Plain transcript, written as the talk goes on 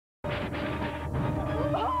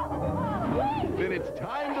and it's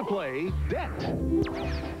time to play Debt.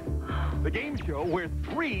 The game show where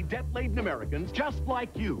 3 debt-laden Americans just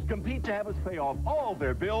like you compete to have us pay off all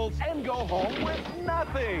their bills and go home with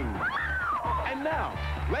nothing. And now,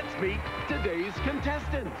 let's meet today's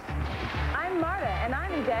contestants. I'm Marta, and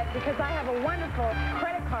I'm in debt because I have a wonderful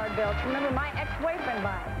credit card bill to remember my ex-boyfriend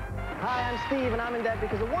by. Hi, I'm Steve, and I'm in debt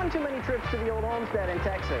because of one too many trips to the old homestead in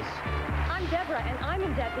Texas. I'm Deborah, and I'm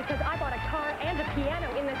in debt because I bought a car and a piano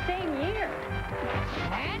in the same year.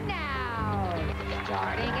 And now,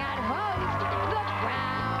 starting at host, the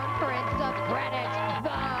Crown Prince of Credit,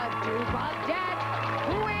 the Duke of Debt,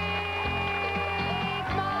 Wink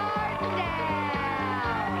Martindale.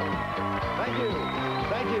 Thank you.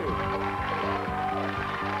 Thank you.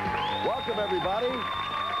 Welcome, everybody.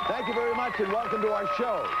 Thank you very much, and welcome to our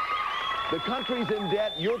show. The country's in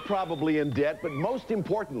debt, you're probably in debt, but most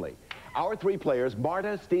importantly, our 3 players,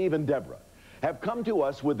 Marta, Steve, and Deborah, have come to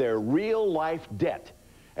us with their real-life debt,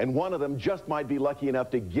 and one of them just might be lucky enough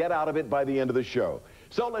to get out of it by the end of the show.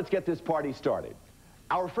 So let's get this party started.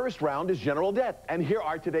 Our first round is general debt, and here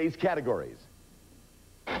are today's categories.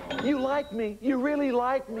 You like me. You really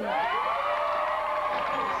like me.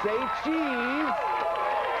 Say cheese.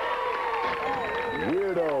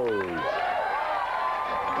 Weirdos.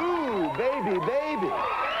 Ooh, baby, baby.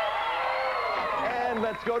 And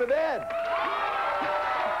let's go to bed.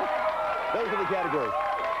 Those are the categories.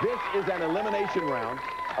 This is an elimination round.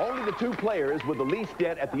 Only the 2 players with the least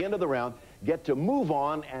debt at the end of the round get to move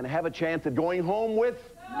on and have a chance at going home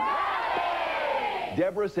with...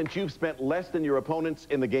 Deborah, since you've spent less than your opponents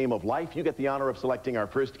in the game of life, you get the honor of selecting our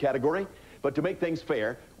first category. But to make things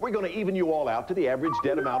fair, we're going to even you all out to the average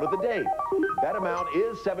debt amount of the day. That amount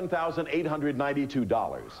is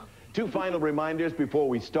 $7,892. 2 final reminders before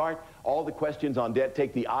we start. All the questions on debt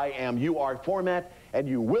take the I am, you are format, and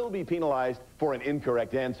you will be penalized for an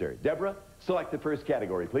incorrect answer. Deborah, select the first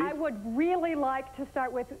category, please. I would really like to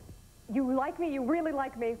start with you like me, you really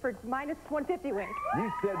like me for minus 150, Wink.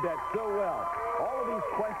 You said that so well. All of these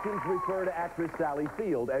questions refer to actress Sally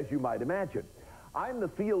Field, as you might imagine. I'm the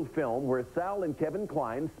Field film where Sal and Kevin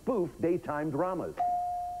Kline spoof daytime dramas.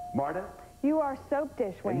 Marta? You are soap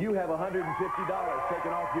dish, Wink. And you have $150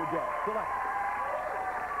 taken off your debt. Select.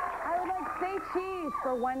 I would like say cheese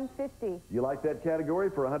for 150. You like that category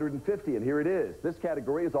for 150, and here it is. This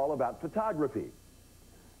category is all about photography.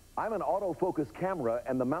 I'm an autofocus camera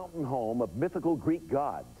and the mountain home of mythical Greek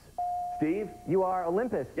gods. Steve? You are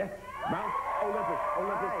Olympus. Yes, Mount Olympus,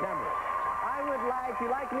 Olympus camera. I would like, you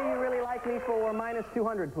like me, you really like me for minus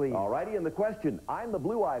 200, please. All righty, and the question, I'm the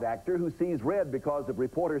blue-eyed actor who sees red because of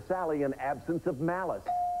reporter Sally in absence of malice.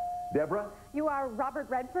 Deborah? You are Robert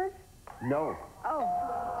Redford? No. Oh.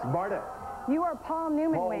 Marta? You are Paul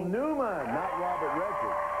Newman, Paul Wink. Newman, not Robert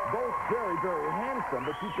Redford. Both very, very handsome,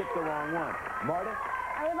 but you picked the wrong one. Marta?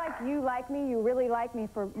 I would like you like me, you really like me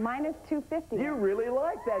for minus 250. You really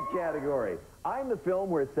like that category. I'm the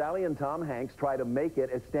film where Sally and Tom Hanks try to make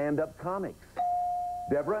it as stand-up comics.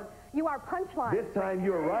 Deborah? You are Punchline. This time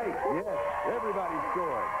you're right. Yes, everybody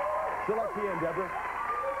scored. Select the end, Deborah.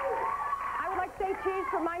 I would like say cheese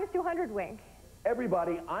for minus 200, Wink.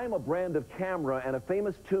 Everybody, I'm a brand of camera and a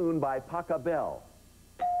famous tune by Pachelbel.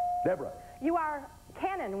 Deborah? You are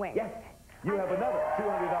Canon, Wink. Yes. You have another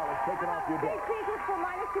 $200 taken off your Say debt. cheese for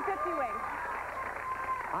minus 250, Wink.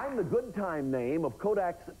 I'm the good time name of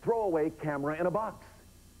Kodak's throwaway camera in a box.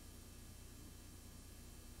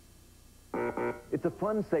 It's a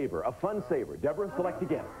fun saver, a fun saver. Deborah, select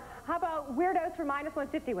again. How about Weirdos for minus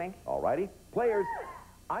 150, Wink? All righty. Players,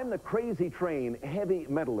 I'm the Crazy Train heavy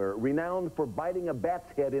metaler renowned for biting a bat's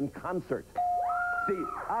head in concert. Steve.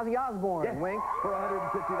 Ozzy Osbourne, Yes, Wink. for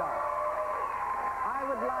 $150. I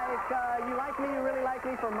would like, you like me, you really like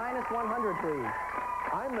me for minus 100, please.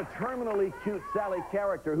 I'm the terminally cute Sally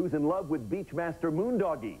character who's in love with Beachmaster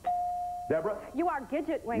Moondoggie. Deborah? You are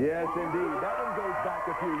Gidget, Wink. Yes, indeed. That one goes back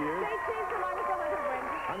a few years. Say cheese for minus 100, Wink.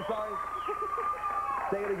 I'm sorry.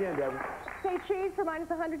 Say it again, Deborah. Say cheese for minus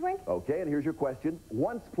 100, Wink. Okay, and here's your question.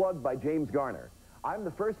 Once plugged by James Garner, I'm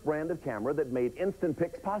the first brand of camera that made instant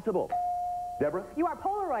pics possible. Deborah? You are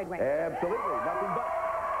Polaroid, Wink. Absolutely. Nothing but.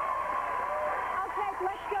 Okay,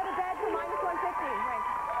 let's go to bed for minus 150, Wink.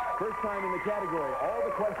 First time in the category. All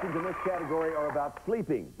the questions in this category are about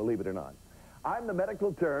sleeping, believe it or not. I'm the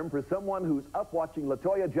medical term for someone who's up watching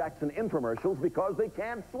LaToya Jackson infomercials because they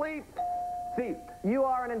can't sleep. Steve. You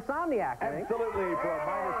are an insomniac, Wink. Absolutely, for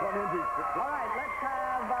minus 100. All right, let's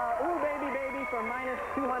have, Ooh Baby Baby for minus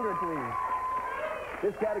 200, please.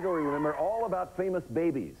 This category, remember, all about famous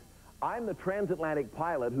babies. I'm the transatlantic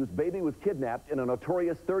pilot whose baby was kidnapped in a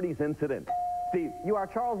notorious 30s incident. Steve. You are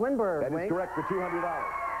Charles Lindbergh, That Wink. is correct for $200.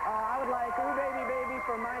 I would like Ooh Baby Baby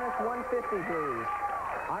for minus 150, please.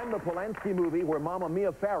 I'm the Polanski movie where Mama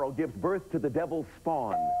Mia Farrow gives birth to the devil's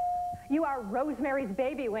spawn. You are Rosemary's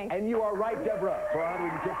Baby Wink. And you are right, Deborah, for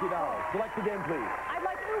 $150. Select again, please. I'd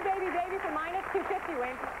like Ooh Baby Baby for minus 250,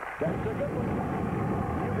 Wink. That's a good one.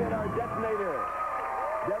 You get our detonator.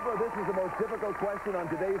 Deborah, this is the most difficult question on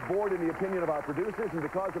today's board in the opinion of our producers, and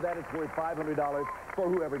because of that, it's worth $500 for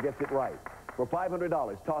whoever gets it right. For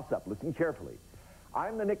 $500, toss up. Listen carefully.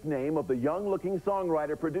 I'm the nickname of the young-looking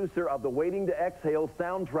songwriter, producer of the Waiting to Exhale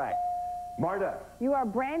soundtrack. Marta. You are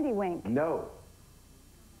Brandy Wink. No.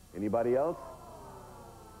 Anybody else?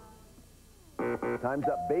 Time's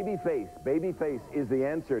up. Babyface. Babyface is the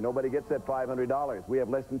answer. Nobody gets that $500. We have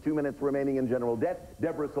less than 2 minutes remaining in general debt.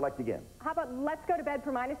 Deborah, select again. How about Let's Go to Bed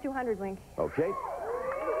for minus 200, Wink? Okay.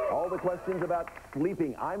 All the questions about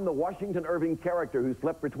sleeping. I'm the Washington Irving character who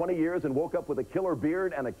slept for 20 years and woke up with a killer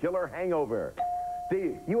beard and a killer hangover.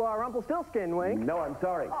 Steve. You are Rumpelstiltskin, Wink. No, I'm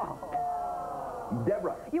sorry. Oh.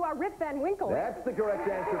 Deborah. You are Rip Van Winkle. That's the correct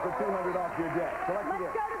answer for $200 off your debt. Select Let's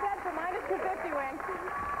again. Go to Bed for minus 250, Wink.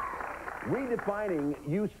 Redefining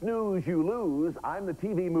You Snooze, You Lose, I'm the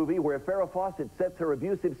TV movie where Farrah Fawcett sets her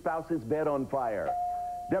abusive spouse's bed on fire.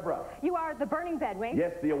 Deborah. You are The Burning Bed, Wink.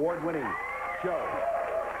 Yes, the award-winning show.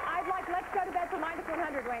 I'd like Let's Go to Bed for minus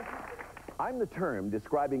 100, Wink. I'm the term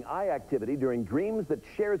describing eye activity during dreams that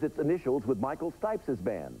shares its initials with Michael Stipes'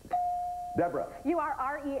 band. Deborah. You are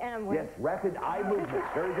REM, Wink. Yes, rapid eye movement.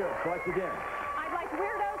 Very good. Select again. I'd like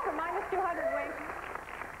Weirdos for minus 200, Wink.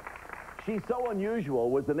 She's So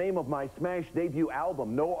Unusual was the name of my smash debut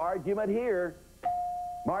album. No argument here.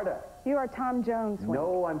 Marta. You are Tom Jones, Wink.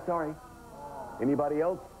 No, I'm sorry. Anybody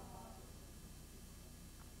else?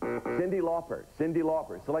 Cyndi Lauper. Cyndi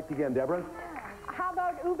Lauper. Select again, Deborah. How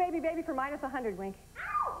about Ooh Baby Baby for minus 100, Wink?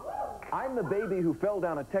 I'm the baby who fell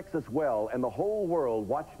down a Texas well and the whole world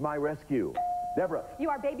watched my rescue. Deborah. You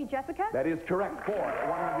are Baby Jessica? That is correct for $100.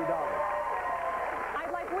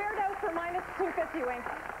 I'd like Weirdos for minus 250, Wink.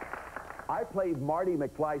 I played Marty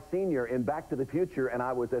McFly Sr. in Back to the Future, and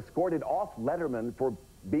I was escorted off Letterman for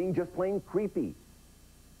being just plain creepy.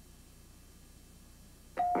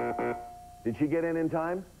 Did she get in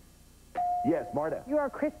time? Yes, Marta. You are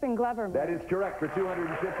Crispin Glover, Wink. That is correct for $250.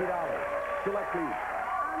 Select, please.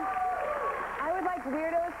 I would like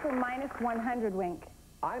Weirdos for minus 100, Wink.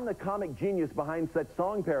 I'm the comic genius behind such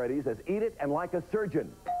song parodies as Eat It and Like a Surgeon.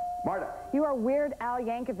 Marta. You are Weird Al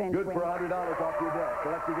Yankovic, Good Wink. for $100 off your debt.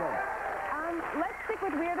 Select again. Let's stick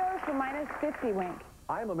with Weirdos for minus 50, Wink.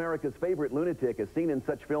 I'm America's favorite lunatic as seen in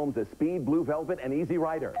such films as Speed, Blue Velvet, and Easy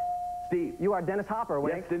Rider. Steve. You are Dennis Hopper,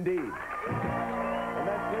 Wink. Yes, indeed. And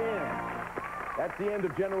that's the end. That's the end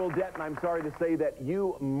of general debt, and I'm sorry to say that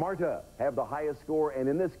you, Marta, have the highest score, and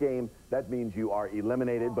in this game, that means you are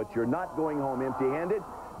eliminated, but you're not going home empty-handed.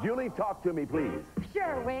 Julie, talk to me, please.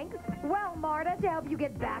 Sure, Wink. Well, Marta, to help you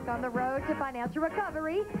get back on the road to financial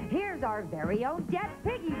recovery, here's our very own debt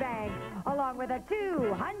piggy bank, along with a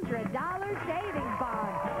 $200 savings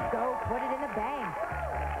bond. Go put it in the bank.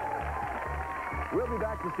 We'll be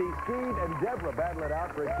back to see Steve and Deborah battle it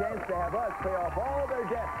out for a chance to have us pay off all their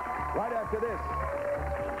debt right after this.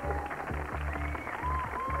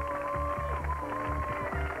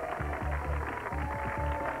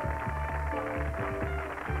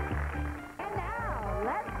 And now,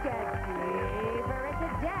 let's get deeper into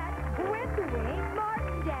debt with Wink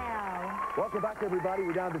Martindale. Welcome back, everybody.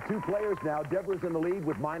 We're down to 2 players now. Deborah's in the lead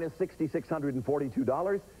with minus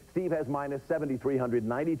 $6,642. Steve has minus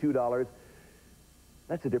 $7,392.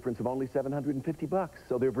 That's a difference of only $750.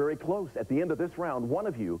 So they're very close. At the end of this round, one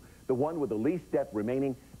of you, the one with the least debt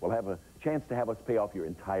remaining, will have a chance to have us pay off your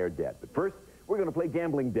entire debt. But first, we're going to play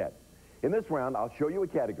gambling debt. In this round, I'll show you a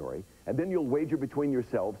category, and then you'll wager between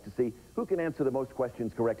yourselves to see who can answer the most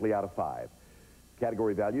questions correctly out of 5.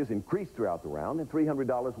 Category values increase throughout the round, and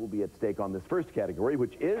 $300 will be at stake on this first category,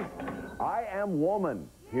 which is I Am Woman.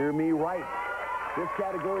 Hear me right. This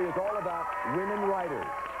category is all about women writers.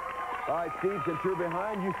 All right, Steve, since you're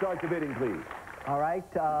behind, you start the bidding, please. All right,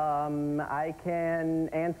 I can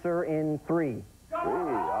answer in 3. 3. All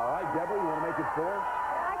right, Deborah, you want to make it 4?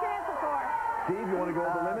 I can answer 4. Steve, you want to go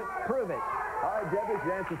over the limit? Prove it. All right, Deborah, if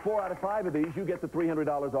you answer 4 out of 5 of these, you get the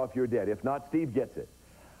 $300 off your debt. If not, Steve gets it.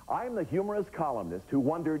 I'm the humorous columnist who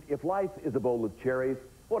wondered, if life is a bowl of cherries,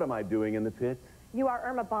 what am I doing in the pits? You are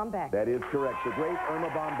Irma Bombeck. That is correct. The great Irma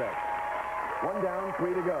Bombeck. 1 down,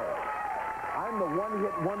 3 to go. I'm the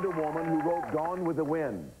one-hit Wonder Woman who wrote Gone with the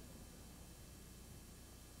Wind.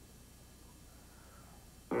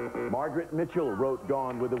 Margaret Mitchell wrote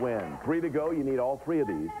Gone with the Wind. 3 to go. You need all 3 of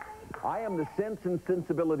these. I am the Sense and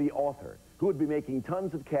Sensibility author who would be making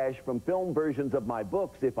tons of cash from film versions of my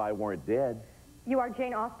books if I weren't dead. You are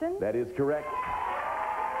Jane Austen? That is correct.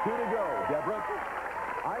 2 to go, Deborah.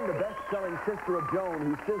 I'm the best-selling sister of Joan,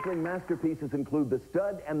 whose sizzling masterpieces include The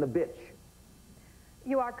Stud and The Bitch.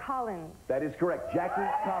 You are Collins. That is correct. Jackie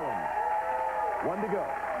Collins. 1 to go.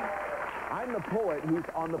 I'm the poet who's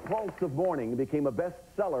On the Pulse of Morning became a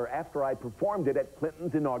bestseller after I performed it at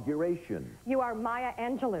Clinton's inauguration. You are Maya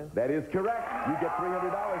Angelou. That is correct. You get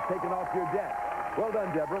 $300 taken off your debt. Well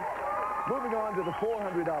done, Deborah. Moving on to the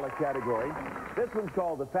 $400 category. This one's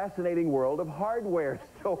called The Fascinating World of Hardware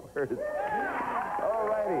Stores. All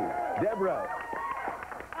righty. Deborah.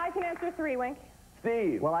 I can answer 3, Wink.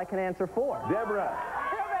 Steve. Well, I can answer 4. Deborah.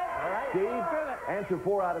 All right. Steve, answer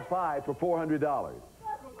 4 out of 5 for $400.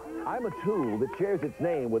 I'm a tool that shares its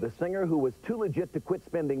name with a singer who was too legit to quit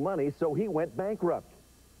spending money, so he went bankrupt.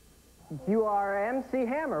 You are MC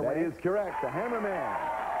Hammer, That Wink. is correct. The Hammer Man.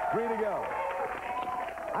 3 to go.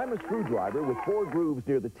 I'm a screwdriver with 4 grooves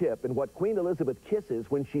near the tip and what Queen Elizabeth kisses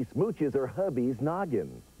when she smooches her hubby's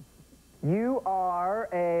noggin. You are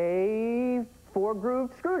a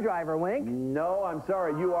 4-grooved screwdriver, Wink. No, I'm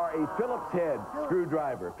sorry. You are a Phillips head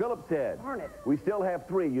screwdriver. Phillips head. Darn it. We still have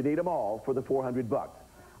 3. You need them all for the $400.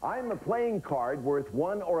 I'm the playing card worth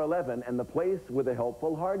 1 or 11 and the place with a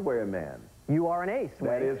helpful hardware man. You are an ace,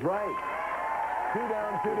 Wink. That is right. 2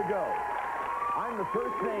 down, 2 to go. I'm the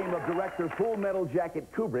first name of director Full Metal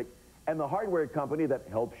Jacket Kubrick and the hardware company that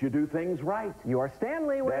helps you do things right. You are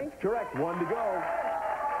Stanley, Wink. That's correct. 1 to go.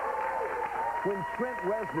 When Trent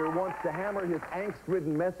Reznor wants to hammer his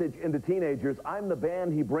angst-ridden message into teenagers, I'm the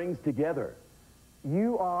band he brings together.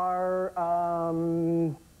 You are,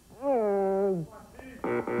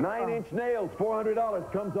 9-inch nails,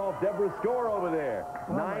 $400 comes off Deborah's score over there.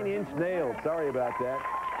 9-inch nails. Sorry about that.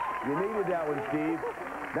 You needed that one, Steve.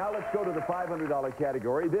 Now let's go to the $500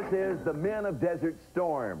 category. This is the Men of Desert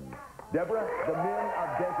Storm. Deborah, the Men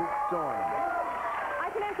of Desert Storm. I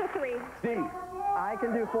can answer 3. Steve. I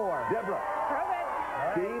can do 4. Deborah. Prove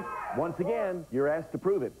it. Steve, once again, you're asked to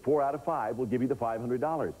prove it. 4 out of 5 will give you the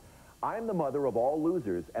 $500. I'm the mother of all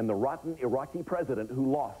losers and the rotten Iraqi president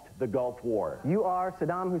who lost the Gulf War. You are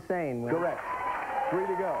Saddam Hussein, Wink. Correct. 3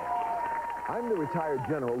 to go. I'm the retired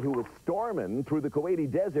general who was storming through the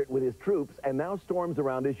Kuwaiti desert with his troops and now storms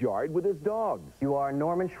around his yard with his dogs. You are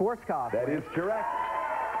Norman Schwarzkopf. That Wink. is correct.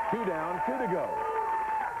 2 down, 2 to go.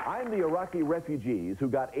 I'm the Iraqi refugees who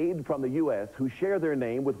got aid from the U.S. who share their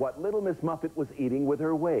name with what Little Miss Muffet was eating with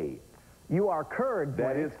her whey. You are Kurd,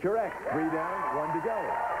 That Wink. is correct. 3 down, 1 to go.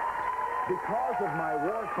 Because of my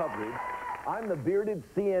war coverage, I'm the bearded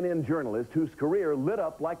CNN journalist whose career lit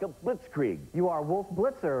up like a blitzkrieg. You are Wolf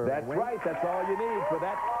Blitzer. That's Wink. right. That's all you need for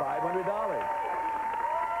that $500.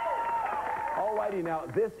 All righty, now,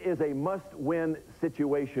 this is a must-win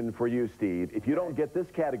situation for you, Steve. If you don't get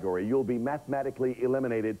this category, you'll be mathematically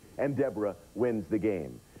eliminated, and Deborah wins the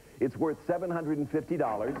game. It's worth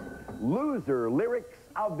 $750. Loser lyrics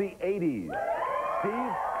of the 80s.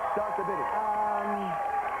 Steve, start the bidding.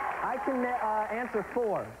 I can answer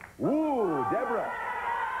 4. Ooh, Deborah.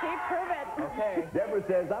 Steve, prove it. Okay. Deborah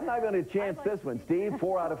says, I'm not going to chance this one. Steve,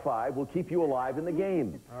 4 out of 5 will keep you alive in the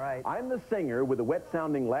game. All right. I'm the singer with a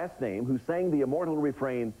wet-sounding last name who sang the immortal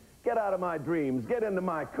refrain, "Get out of my dreams, get into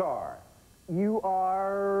my car." You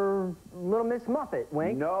are Little Miss Muffet,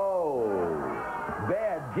 Wink. No.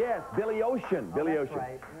 Bad guess. Billy Ocean. Billy that's Ocean.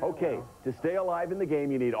 right. Okay, to stay alive in the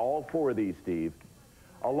game, you need all 4 of these, Steve.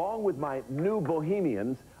 Along with my new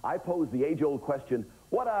bohemians, I pose the age-old question,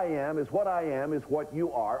 what I am is what I am is what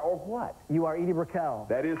you are, or what? You are Edie Brickell.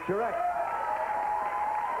 That is correct.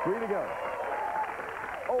 3 to go.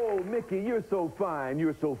 Oh, Mickey, you're so fine.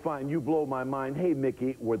 You're so fine. You blow my mind. Hey,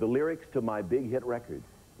 Mickey, were the lyrics to my big hit record.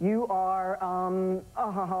 You are,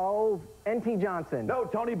 N.T. Johnson. No,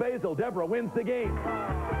 Tony Basil. Deborah wins the game.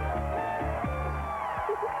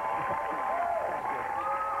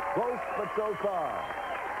 Close, but so far.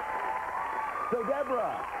 So,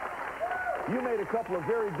 Deborah, you made a couple of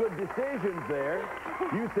very good decisions there.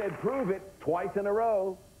 You said prove it twice in a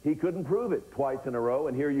row. He couldn't prove it twice in a row,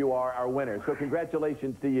 and here you are, our winner. So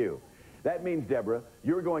congratulations to you. That means, Deborah,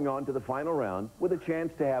 you're going on to the final round with a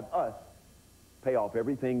chance to have us pay off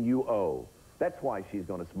everything you owe. That's why she's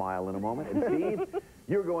going to smile in a moment. And Steve,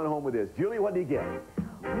 you're going home with this. Julie, what do you get?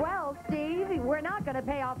 Well, Steve, we're not going to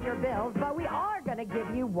pay off your bills, but we are going to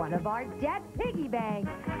give you one of our debt piggy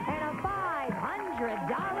banks and a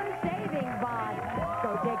 $500 savings bond.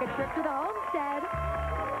 Go take a trip to the homestead.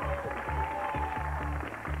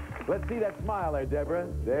 Let's see that smile there, Deborah.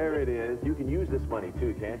 There it is. You can use this money,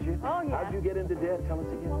 too, can't you? Oh, yes. How'd you get into debt? Tell us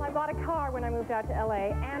again. Well, I bought a car when I moved out to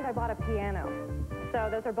L.A., and I bought a piano. So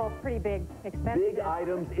those are both pretty big expenses. Big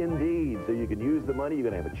items indeed. So you can use the money. You're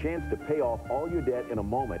going to have a chance to pay off all your debt in a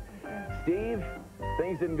moment. Steve,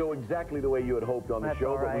 things didn't go exactly the way you had hoped on the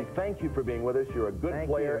show, but we thank you for being with us. You're a good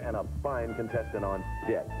player and a fine contestant on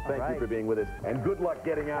debt. Thank you for being with us, and good luck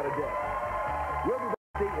getting out of debt. We'll be back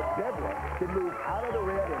to see if Deborah can move out of the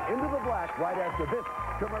red and into the black right after this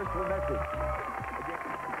commercial message.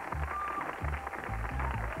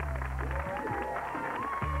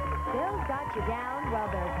 Bill's got you down, well,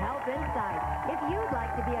 there's help in sight. If you'd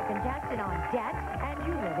like to be a contestant on debt and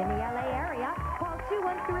you live in the LA area, call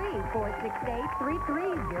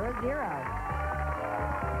 213-468-3300.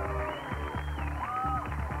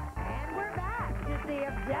 And we're back to see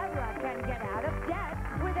if Deborah can get out of debt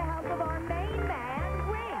with the help of our main man,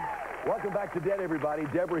 Grouch. Welcome back to Debt, everybody.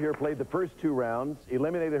 Deborah here played the first 2 rounds,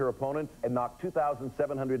 eliminated her opponents, and knocked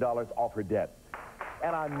 $2,700 off her debt.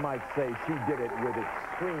 And I might say she did it with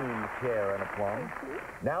extreme care and aplomb.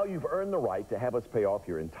 Now you've earned the right to have us pay off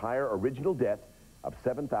your entire original debt of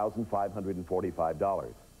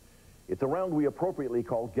 $7,545. It's a round we appropriately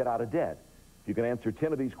call Get Out of Debt. If you can answer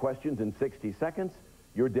 10 of these questions in 60 seconds,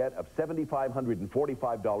 your debt of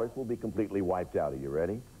 $7,545 will be completely wiped out. Are you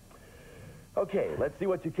ready? Okay, let's see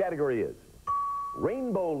what your category is.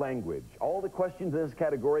 Rainbow language. All the questions in this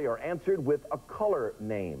category are answered with a color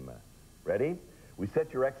name. Ready? We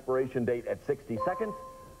set your expiration date at 60 seconds,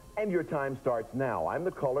 and your time starts now. I'm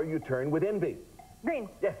the color you turn with envy. Green.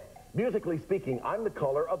 Yes. Musically speaking, I'm the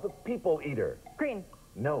color of the people eater. Green.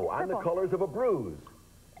 No, I'm Purple. the colors of a bruise.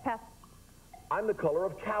 Pass. I'm the color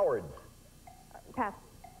of cowards. Pass.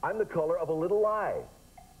 I'm the color of a little lie.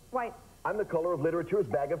 White. I'm the color of literature's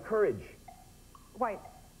bag of courage. White.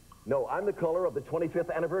 No, I'm the color of the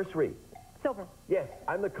 25th anniversary. Silver. Yes,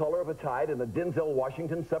 I'm the color of a tide in the Denzel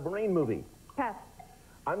Washington submarine movie. Pass.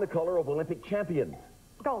 I'm the color of Olympic champions.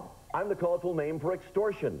 Gold. I'm the colorful name for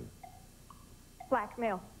extortion. Black.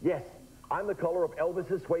 Male. Yes, I'm the color of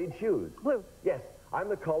Elvis's suede shoes. Blue. Yes, I'm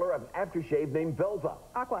the color of an aftershave named Velva.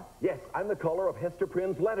 Aqua. Yes, I'm the color of Hester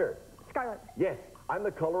Prynne's letter. Scarlet. Yes, I'm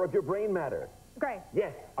the color of your brain matter. Gray.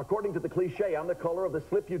 Yes, according to the cliche, I'm the color of the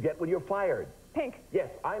slip you get when you're fired. Pink.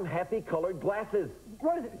 Yes, I'm happy colored glasses.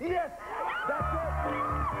 Rose. Yes, that's it.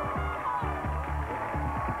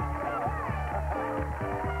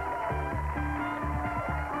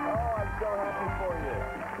 Oh, I'm so happy for you.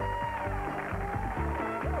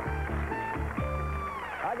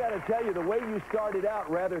 I got to tell you, the way you started out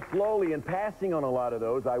rather slowly and passing on a lot of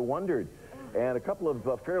those, I wondered. And a couple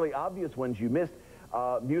of fairly obvious ones you missed.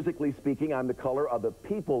 Musically speaking, I'm the color of the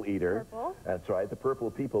people eater. Purple. That's right, the purple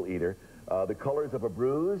people eater. The colors of a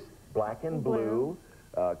bruise, black and blue.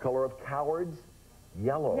 Color of cowards,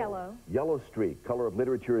 yellow. Yellow. Yellow streak. Color of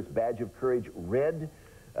literature's badge of courage, red.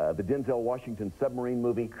 The Denzel Washington submarine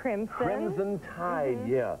movie. Crimson. Crimson Tide,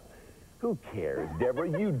 yeah. Who cares, Deborah?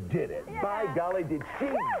 You did it. Yeah. By golly, did she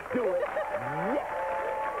do it? Yes.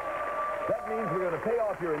 That means we're going to pay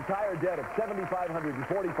off your entire debt of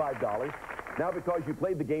 $7,545. Now, because you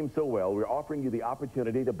played the game so well, we're offering you the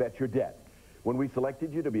opportunity to bet your debt. When we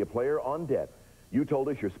selected you to be a player on debt, you told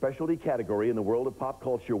us your specialty category in the world of pop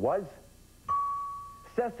culture was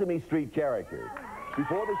Sesame Street characters.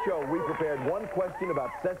 Before the show, we prepared one question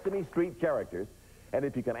about Sesame Street characters, and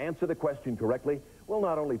if you can answer the question correctly, we'll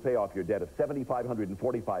not only pay off your debt of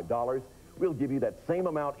 $7,545, we'll give you that same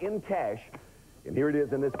amount in cash. And here it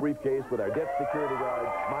is in this briefcase with our debt security guard,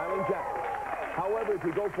 Smiling Jack. However, if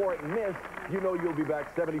you go for it and miss, you know you'll be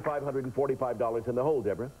back $7,545 in the hole,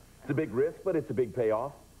 Deborah. It's a big risk, but it's a big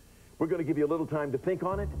payoff. We're going to give you a little time to think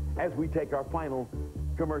on it as we take our final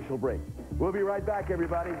commercial break. We'll be right back,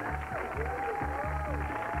 everybody.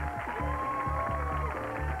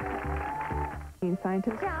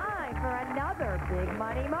 Scientist. Time for another big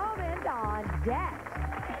money moment on debt.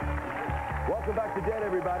 Welcome back to Debt,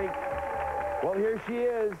 everybody. Well, here she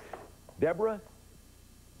is. Deborah,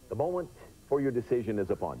 the moment for your decision is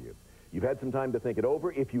upon you. You've had some time to think it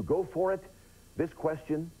over. If you go for it, this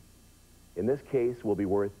question, in this case, will be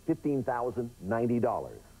worth $15,090.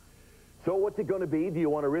 So what's it going to be? Do you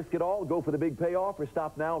want to risk it all, go for the big payoff, or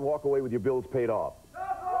stop now and walk away with your bills paid off?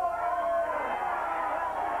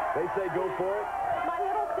 They say go for it. My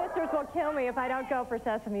little sisters will kill me if I don't go for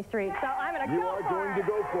Sesame Street, so I'm going to go for it. You are going to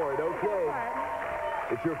go for it, okay.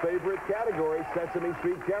 It's your favorite category, Sesame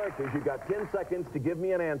Street characters. You've got 10 seconds to give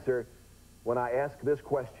me an answer when I ask this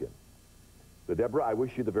question. So, Deborah, I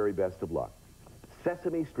wish you the very best of luck.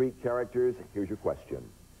 Sesame Street characters, here's your question.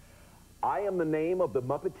 I am the name of the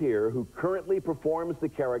Muppeteer who currently performs the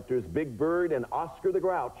characters Big Bird and Oscar the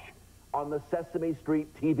Grouch on the Sesame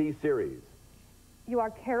Street TV series. You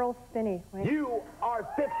are Caroll Spinney. Right? You are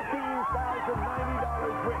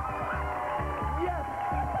 $15,090 rich. Yes!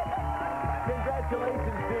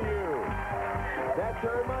 Congratulations to you. That's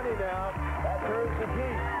her money now. That's hers to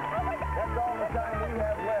keep. That's all the time we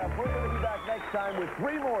have left. We're going to be back next time with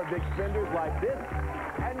 3 more big spenders like this,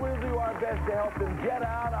 and we'll do our best to help them get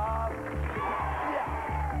out of...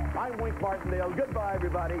 Yeah. I'm Wink Martindale. Goodbye,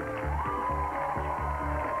 everybody.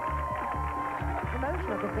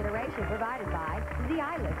 Promotional consideration provided by The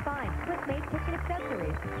Island Fine Quick-Made Kitchen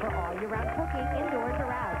Accessories for all year-round cooking, indoors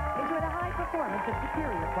or out. Enjoy the high performance of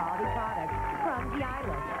superior quality products from The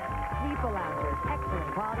Island. People Loungers, excellent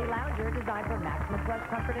quality lounger designed for maximum plush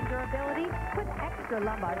comfort and durability with extra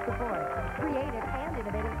lumbar support. Creative and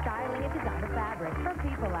innovative styling and designer fabric for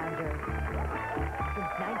People Loungers.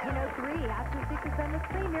 Since 1903, After Six has been the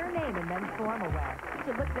premier name in men's formal wear.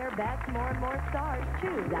 To look their best, more and more stars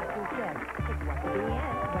choose After Six. It's what to be in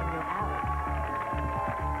when you're out.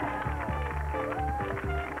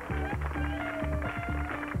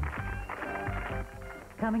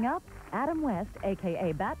 Coming up, Adam West,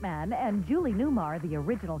 a.k.a. Batman, and Julie Newmar, the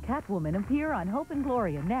original Catwoman, appear on Hope and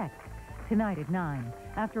Gloria next. Tonight at 9.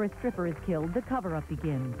 After a stripper is killed, the cover-up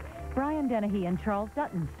begins. Brian Dennehy and Charles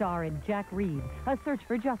Dutton star in Jack Reed, A Search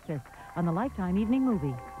for Justice, on the Lifetime Evening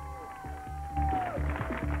Movie.